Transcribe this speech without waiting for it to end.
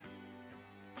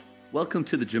Welcome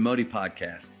to the JAMODI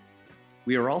podcast.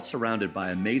 We are all surrounded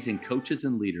by amazing coaches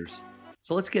and leaders.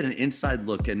 So let's get an inside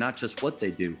look at not just what they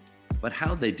do, but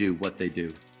how they do what they do.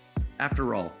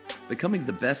 After all, becoming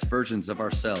the best versions of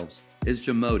ourselves is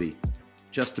JAMODI,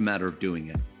 just a matter of doing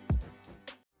it.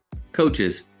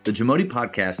 Coaches, the JAMODI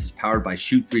podcast is powered by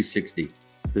Shoot 360.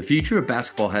 The future of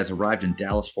basketball has arrived in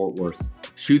Dallas-Fort Worth.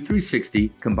 Shoot 360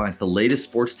 combines the latest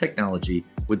sports technology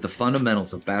with the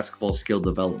fundamentals of basketball skill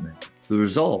development. The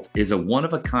result is a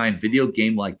one-of-a-kind video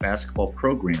game-like basketball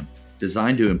program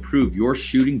designed to improve your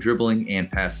shooting, dribbling, and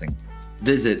passing.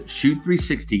 Visit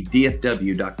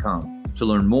shoot360dfw.com to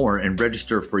learn more and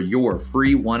register for your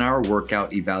free 1-hour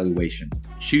workout evaluation.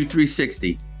 Shoot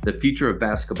 360, the future of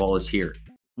basketball is here.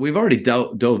 We've already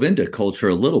dove into culture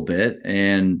a little bit,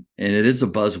 and it is a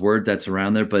buzzword that's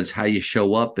around there, but it's how you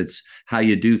show up. It's how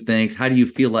you do things. How do you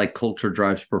feel like culture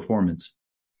drives performance?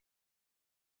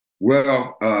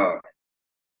 Well,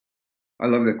 I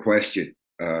love the question.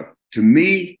 To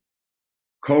me,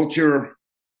 culture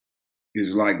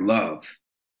is like love.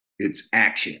 It's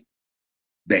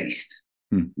action-based,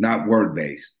 not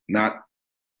word-based. I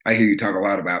hear you talk a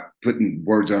lot about putting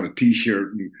words on a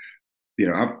T-shirt. And,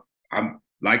 I'm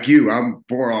like you. I'm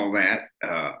for all that.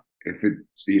 If it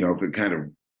kind of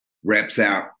reps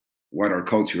out what our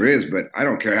culture is, but I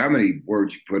don't care how many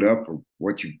words you put up or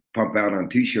what you pump out on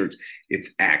T-shirts.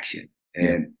 It's action,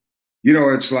 and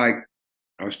it's like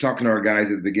I was talking to our guys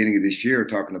at the beginning of this year,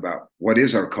 talking about what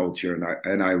is our culture,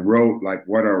 and I wrote like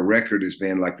what our record has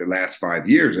been like the last 5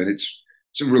 years, and it's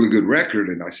a really good record.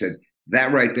 And I said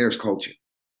that right there is culture.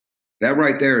 That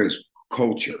right there is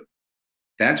culture.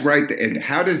 That's right. And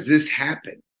how does this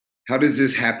happen? How does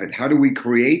this happen? How do we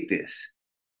create this?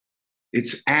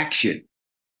 It's action.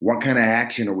 What kind of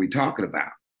action are we talking about?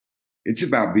 It's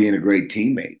about being a great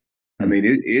teammate. I mean,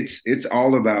 it's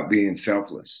all about being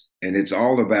selfless, and it's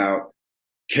all about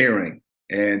caring.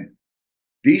 And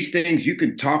these things, you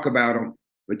can talk about them,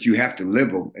 but you have to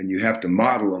live them, and you have to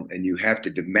model them, and you have to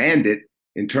demand it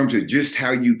in terms of just how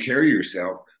you carry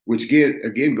yourself, which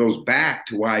again goes back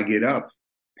to why I get up.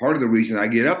 Part of the reason I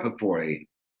get up at 4 a.m.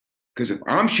 Because if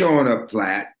I'm showing up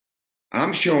flat,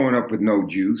 I'm showing up with no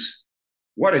juice.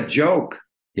 What a joke.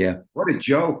 Yeah. What a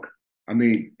joke. I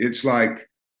mean, it's like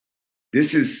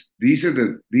these are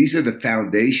the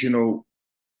foundational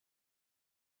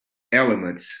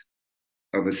elements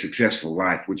of a successful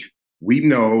life, which we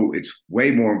know it's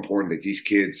way more important that these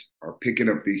kids are picking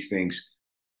up these things.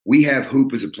 We have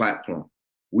hoop as a platform.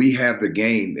 We have the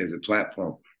game as a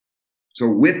platform. So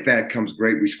with that comes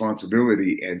great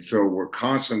responsibility. And so we're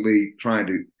constantly trying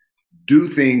to do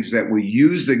things that we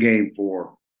use the game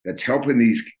for, that's helping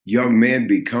these young men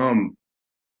become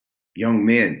young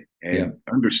men and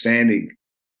understanding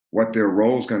what their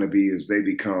role is going to be as they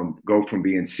go from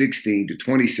being 16 to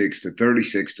 26 to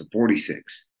 36 to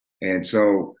 46. And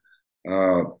so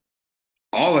all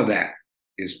of that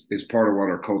is part of what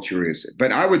our culture is.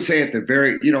 But I would say at the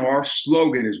our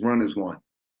slogan is run as one.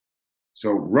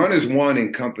 So run as one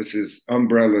encompasses,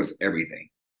 umbrellas, everything.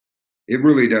 It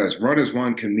really does. Run as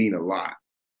one can mean a lot.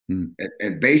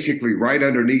 And basically right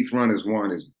underneath run as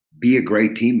one is be a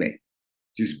great teammate.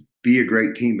 Just be a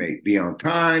great teammate. Be on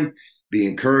time, be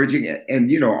encouraging. And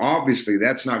obviously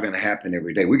that's not going to happen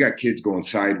every day. We got kids going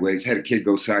sideways. Had a kid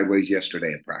go sideways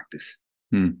yesterday in practice.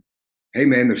 Hey,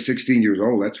 man, they're 16 years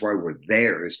old. That's why we're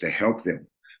there, is to help them.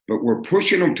 But we're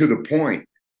pushing them to the point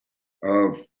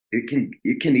of it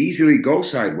can easily go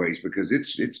sideways because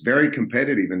it's very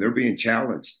competitive and they're being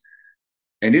challenged.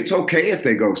 And it's okay if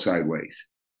they go sideways,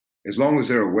 as long as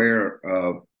they're aware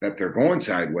of that they're going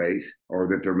sideways or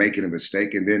that they're making a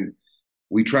mistake. And then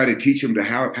we try to teach them to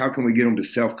how can we get them to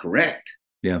self-correct?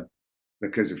 Yeah.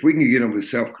 Because if we can get them to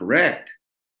self-correct,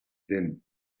 then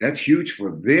that's huge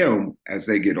for them as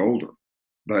they get older.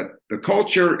 But the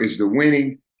culture is the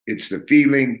winning, it's the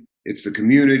feeling, it's the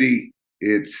community,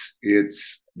 it's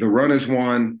the run as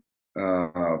one,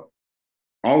 all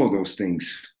of those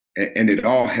things. And it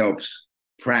all helps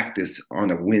practice on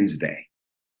a Wednesday.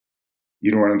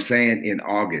 You know what I'm saying? In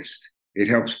August. It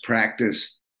helps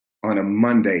practice on a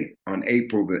Monday, on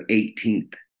April the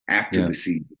 18th, after the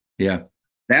season. Yeah.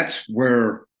 That's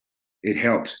where it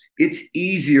helps. It's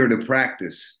easier to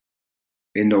practice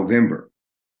in November.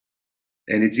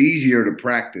 And it's easier to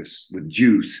practice with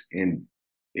juice in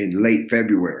late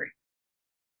February.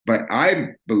 But I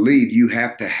believe you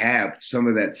have to have some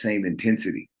of that same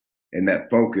intensity and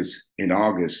that focus in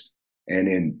August and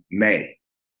in May.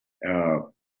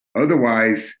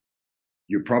 Otherwise,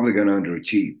 you're probably going to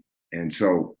underachieve. And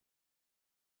so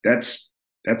that's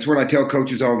what I tell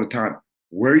coaches all the time.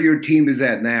 Where your team is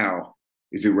at now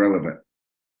is irrelevant.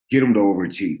 Get them to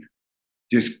overachieve.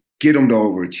 just get them to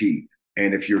overachieve.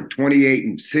 And if you're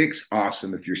 28-6,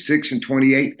 awesome. If you're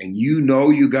 6-28 and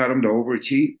you got them to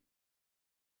overachieve,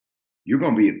 you're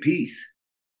going to be at peace.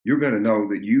 You're going to know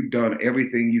that you've done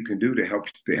everything you can do to help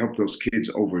those kids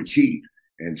overachieve.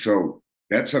 And so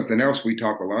that's something else we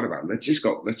talk a lot about. Let's just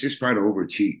try to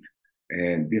overachieve,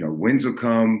 and wins will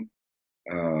come.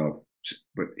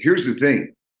 But here's the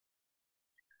thing: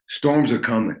 storms are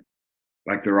coming,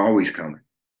 like they're always coming.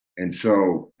 And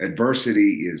so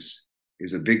adversity is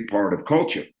a big part of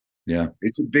culture. Yeah,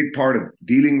 it's a big part of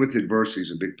dealing with adversity.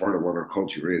 Is a big part of what our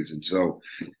culture is. And so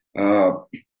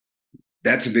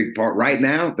that's a big part right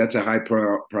now. That's a high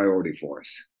priority for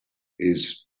us.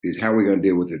 Is how we're going to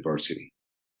deal with adversity.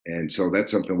 And so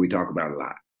that's something we talk about a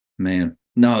lot. Man,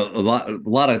 no, a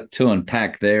lot of to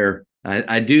unpack there.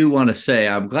 I do want to say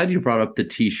I'm glad you brought up the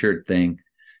T-shirt thing,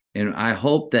 and I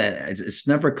hope that it's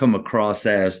never come across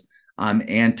as I'm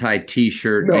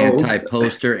anti-T-shirt, No.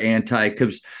 anti-poster,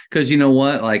 because you know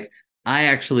what? Like I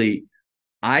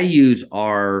use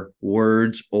our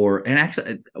words and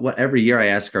actually every year I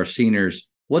ask our seniors,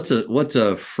 what's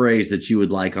a phrase that you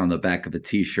would like on the back of a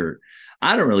T-shirt?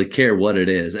 I don't really care what it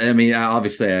is. I mean,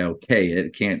 obviously I okay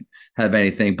it can't have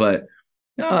anything, but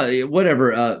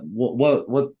whatever.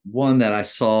 What one that I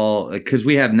saw, because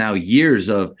we have now years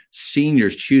of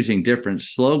seniors choosing different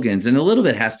slogans, and a little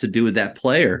bit has to do with that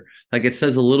player. Like it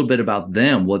says a little bit about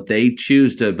them, what they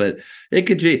choose to, but it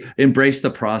could be embrace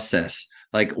the process.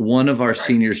 Like one of our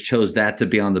seniors chose that to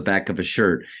be on the back of a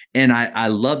shirt. And I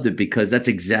loved it because that's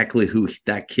exactly who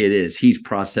that kid is. He's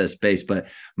process based. But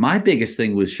my biggest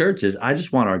thing with shirts is I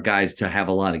just want our guys to have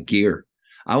a lot of gear.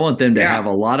 I want them to have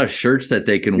a lot of shirts that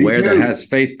they can wear that has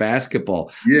Faith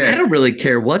basketball. Yes. I don't really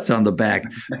care what's on the back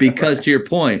because to your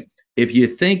point, if you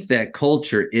think that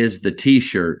culture is the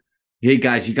T-shirt, hey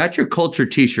guys, you got your culture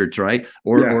T-shirts, right?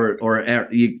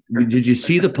 Did you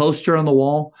see the poster on the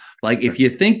wall? Like if you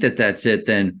think that that's it,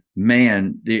 then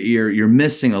man, you're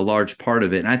missing a large part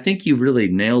of it. And I think you really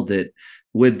nailed it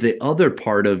with the other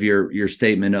part of your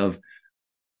statement of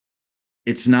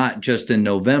it's not just in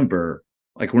November.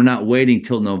 Like we're not waiting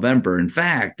till November. In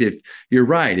fact, if you're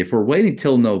right, if we're waiting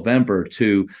till November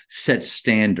to set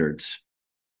standards,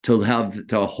 to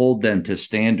hold them to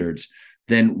standards,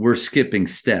 then we're skipping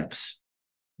steps.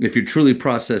 If you're truly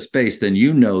process-based, then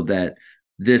you know that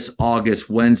this August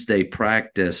Wednesday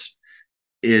practice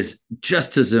is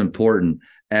just as important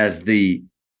as the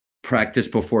practice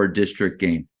before a district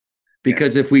game.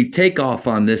 Because if we take off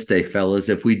on this day, fellas,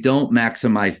 if we don't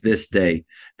maximize this day,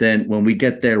 then when we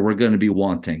get there, we're going to be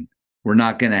wanting. We're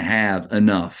not going to have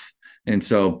enough. And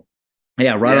so,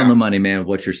 on the money, man,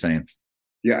 what you're saying.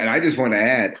 Yeah, and I just want to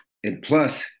add, and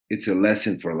plus, it's a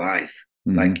lesson for life.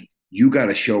 Mm-hmm. Like, you got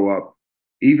to show up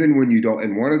even when you don't.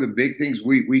 And one of the big things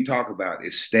we talk about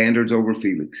is standards over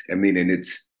feelings. I mean, and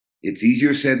it's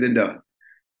easier said than done.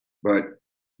 But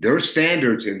there's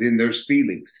standards and then there's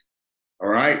feelings. All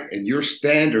right. And your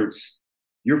standards,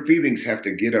 your feelings have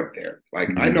to get up there. Like,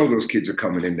 I know those kids are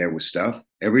coming in there with stuff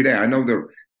every day. I know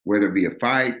whether it be a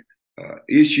fight,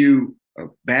 issue, a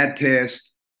bad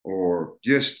test, or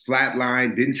just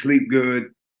flatline, didn't sleep good,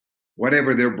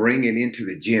 whatever they're bringing into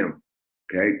the gym.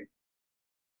 Okay.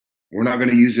 We're not going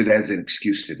to use it as an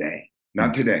excuse today.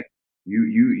 Not today.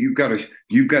 You've got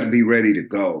to be ready to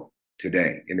go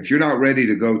today. And if you're not ready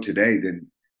to go today, then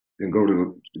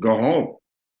go home.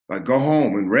 Like, go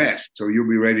home and rest so you'll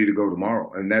be ready to go tomorrow.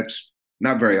 And that's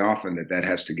not very often that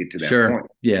has to get to that point.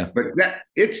 Yeah. But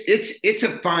it's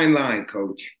a fine line,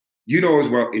 Coach. You know as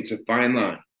well, it's a fine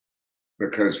line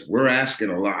because we're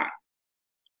asking a lot.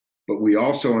 But we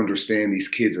also understand these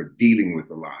kids are dealing with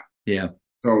a lot. Yeah.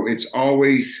 So it's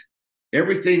always,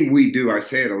 everything we do, I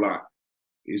say it a lot,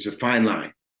 is a fine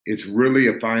line. It's really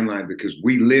a fine line because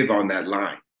we live on that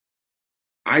line.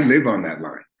 I live on that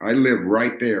line. I live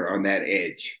right there on that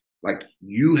edge. Like,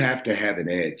 you have to have an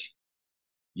edge.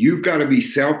 You've got to be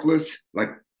selfless. Like,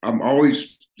 I'm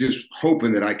always just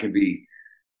hoping that I can be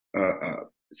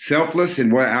selfless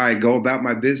in how I go about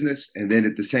my business, and then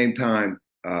at the same time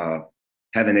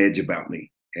have an edge about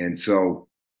me. And so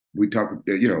we talk,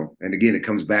 and again, it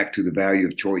comes back to the value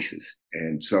of choices.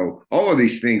 And so all of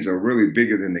these things are really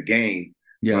bigger than the game.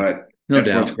 Yeah, but no that's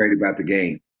doubt. What's great about the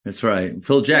game. That's right.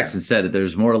 Phil Jackson said it.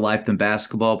 There's more to life than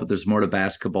basketball, but there's more to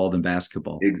basketball than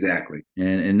basketball. Exactly.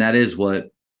 And that is what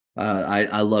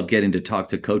I love getting to talk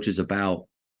to coaches about.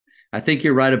 I think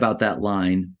you're right about that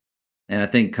line. And I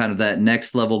think kind of that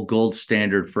next level gold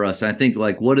standard for us. I think,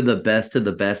 like, what do the best of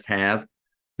the best have?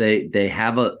 They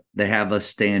have a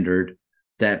standard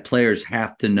that players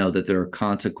have to know that there are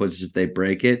consequences if they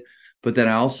break it. But then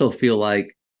I also feel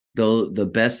like though the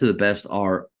best of the best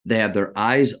they have their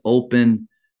eyes open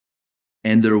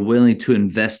and they're willing to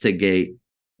investigate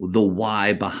the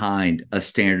why behind a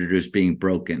standard is being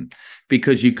broken.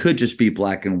 Because you could just be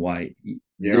black and white.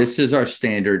 Yeah. This is our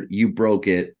standard. You broke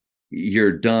it.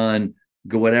 You're done.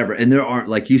 Go whatever. And there are,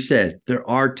 like you said, there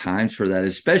are times for that,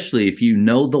 especially if you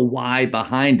know the why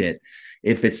behind it.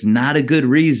 If it's not a good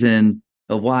reason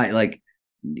of why, like,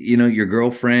 your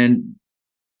girlfriend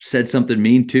said something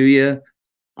mean to you,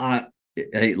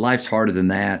 hey, life's harder than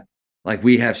that. Like,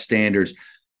 we have standards.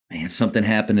 Man, something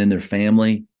happened in their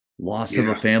family, loss of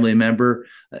a family member,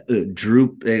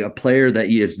 a player that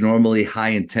is normally high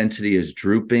intensity is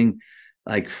drooping.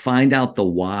 Like, find out the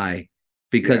why.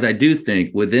 Because I do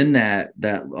think within that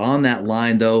on that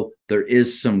line, though, there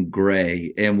is some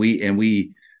gray, and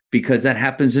we because that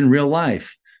happens in real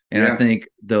life. And I think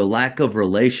the lack of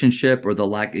relationship, or the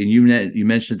lack, and you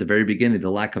mentioned at the very beginning, the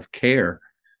lack of care,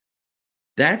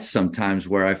 that's sometimes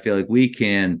where I feel like we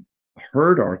can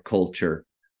hurt our culture.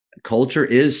 Culture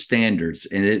is standards,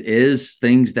 and it is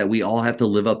things that we all have to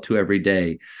live up to every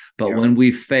day. But when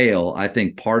we fail, I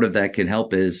think part of that can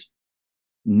help is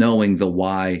knowing the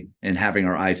why and having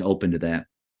our eyes open to that.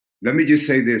 Let me just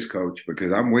say this, Coach,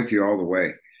 because I'm with you all the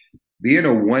way. Being a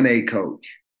 1A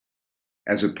coach,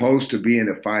 as opposed to being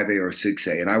a 5A or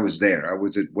 6A, and I was there. I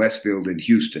was at Westfield in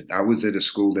Houston. I was at a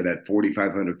school that had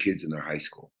 4,500 kids in their high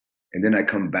school. And then I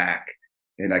come back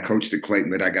and I coached at Clayton,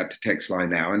 but I got the text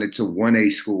line now, and it's a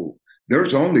 1A school.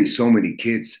 There's only so many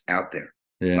kids out there.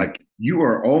 Yeah. Like, you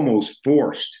are almost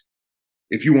forced,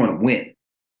 if you want to win,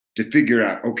 to figure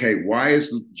out, okay, why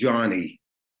is Johnny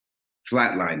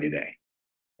flatlined today?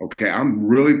 Okay, I'm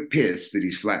really pissed that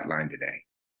he's flatlined today.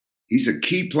 He's a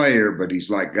key player, but he's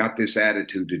like got this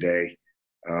attitude today.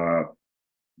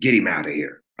 Get him out of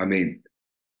here. I mean,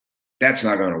 that's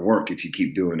not going to work if you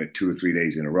keep doing it 2 or 3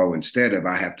 days in a row. Instead of,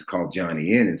 I have to call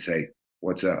Johnny in and say,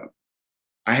 what's up?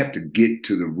 I have to get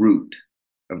to the root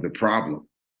of the problem.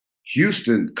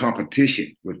 Houston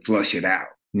competition would flush it out.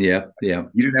 Yeah. You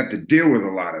didn't have to deal with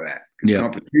a lot of that because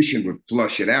competition would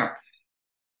flush it out.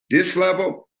 This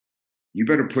level, you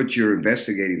better put your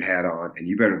investigating hat on, and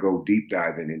you better go deep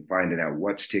diving and finding out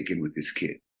what's ticking with this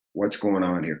kid, what's going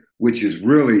on here, which has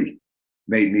really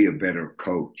made me a better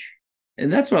coach.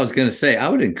 And that's what I was going to say. I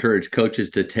would encourage coaches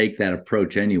to take that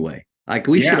approach anyway. Like,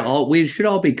 we should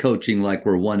all be coaching like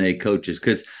we're 1A coaches,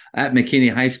 because at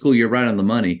McKinney High School, you're right on the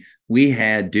money. We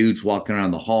had dudes walking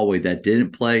around the hallway that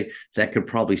didn't play that could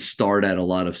probably start at a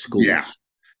lot of schools,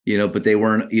 but they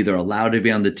weren't either allowed to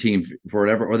be on the team for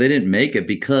whatever, or they didn't make it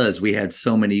because we had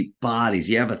so many bodies.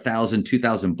 You have 1,000,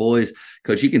 2,000 boys,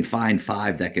 Coach, you can find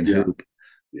 5 that can hoop.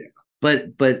 Yeah.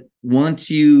 But once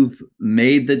you've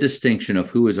made the distinction of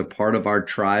who is a part of our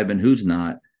tribe and who's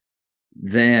not,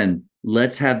 then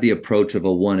let's have the approach of a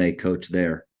 1A coach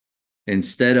there.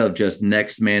 Instead of just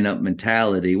next man up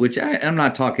mentality, which I'm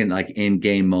not talking like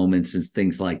in-game moments and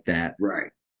things like that.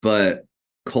 Right. But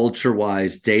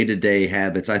culture-wise, day-to-day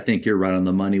habits, I think you're right on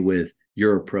the money with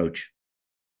your approach.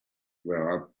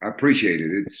 Well, I appreciate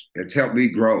it. It's helped me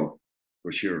grow,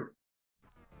 for sure.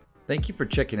 Thank you for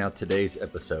checking out today's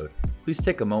episode. Please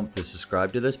take a moment to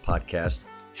subscribe to this podcast,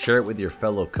 share it with your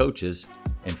fellow coaches,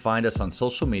 and find us on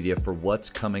social media for what's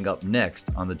coming up next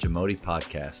on the JAMODI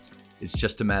podcast. It's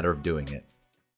just a matter of doing it.